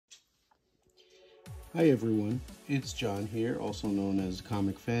Hi everyone, it's John here, also known as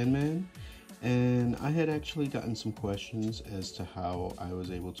Comic Fan Man, and I had actually gotten some questions as to how I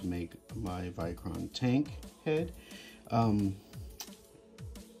was able to make my Vykron Tankhead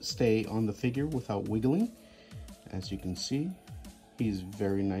stay on the figure without wiggling. As you can see, he's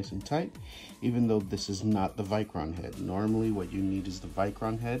very nice and tight, even though this is not the Vykron head. Normally what you need is the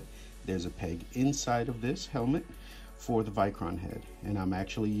Vykron head. There's a peg inside of this helmet for the Vykron head, and I'm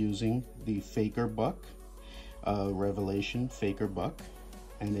actually using the Faker Buck, Revelation Faker Buck,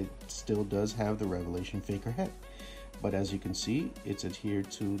 and it still does have the Revelation Faker head, but as you can see, it's adhered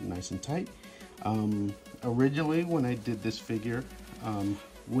to nice and tight. Originally when I did this figure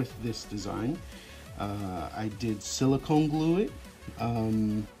with this design, I did silicone glue it,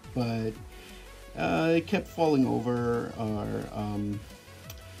 but it kept falling over, or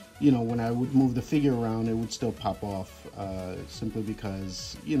you know, when I would move the figure around, it would still pop off, simply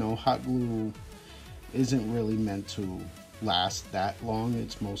because, you know, hot glue isn't really meant to last that long.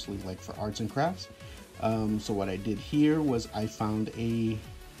 It's mostly like for arts and crafts. So what I did here was I found a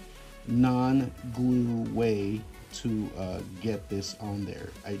non-glue way to get this on there.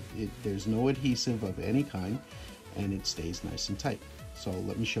 There's no adhesive of any kind, and it stays nice and tight. So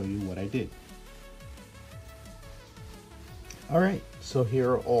let me show you what I did. Alright, so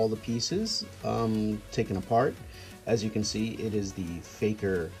here are all the pieces taken apart. As you can see, it is the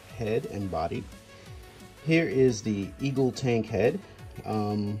Faker head and body. Here is the Eagle tank head,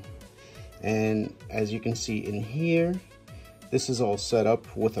 and as you can see in here, this is all set up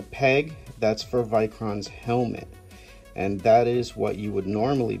with a peg. That's for Vykron's helmet, and that is what you would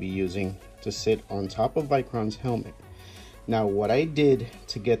normally be using to sit on top of Vykron's helmet. Now what I did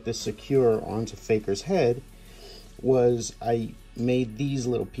to get this secure onto Faker's head was I made these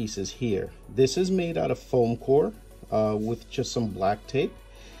little pieces here. This is made out of foam core with just some black tape,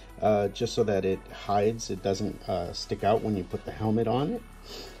 just so that it hides, it doesn't stick out when you put the helmet on it.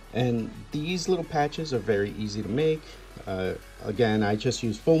 And these little patches are very easy to make. Again, I just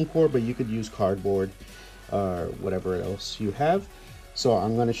use foam core, but you could use cardboard or whatever else you have. So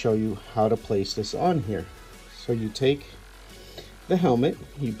I'm going to show you how to place this on here. So you take the helmet,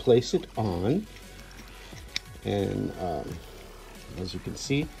 you place it on, and as you can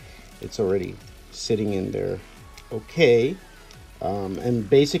see, it's already sitting in there okay. And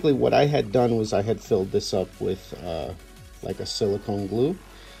basically what I had done was I had filled this up with like a silicone glue,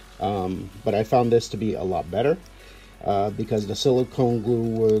 but I found this to be a lot better because the silicone glue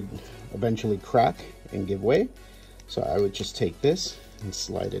would eventually crack and give way. So I would just take this and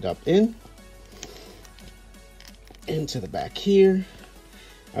slide it up into the back here.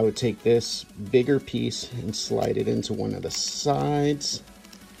 I would take this bigger piece and slide it into one of the sides,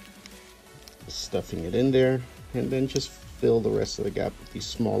 stuffing it in there, and then just fill the rest of the gap with these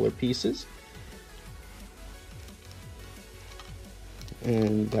smaller pieces.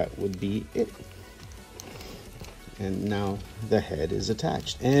 And that would be it. And now the head is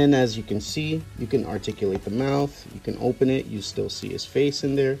attached. And as you can see, you can articulate the mouth, you can open it, you still see his face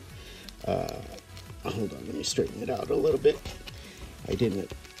in there. Hold on, let me straighten it out a little bit. I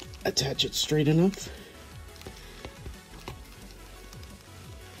didn't attach it straight enough.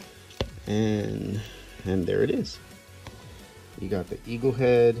 And there it is. You got the eagle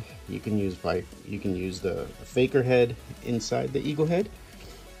head. You can use the Faker head inside the eagle head,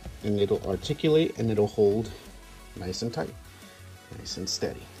 and it'll articulate and it'll hold nice and tight, nice and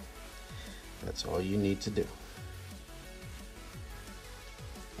steady. That's all you need to do.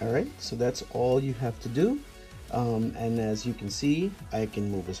 Alright, so that's all you have to do. And as you can see, I can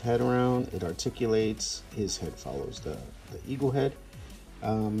move his head around, it articulates, his head follows the eagle head,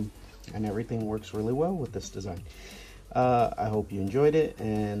 and everything works really well with this design. I hope you enjoyed it,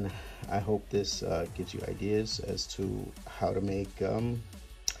 and I hope this gives you ideas as to how to make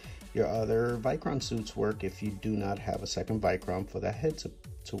your other Vykron suits work if you do not have a second Vykron for that head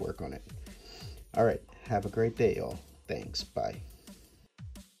to work on it. Alright, have a great day, y'all. Thanks, bye.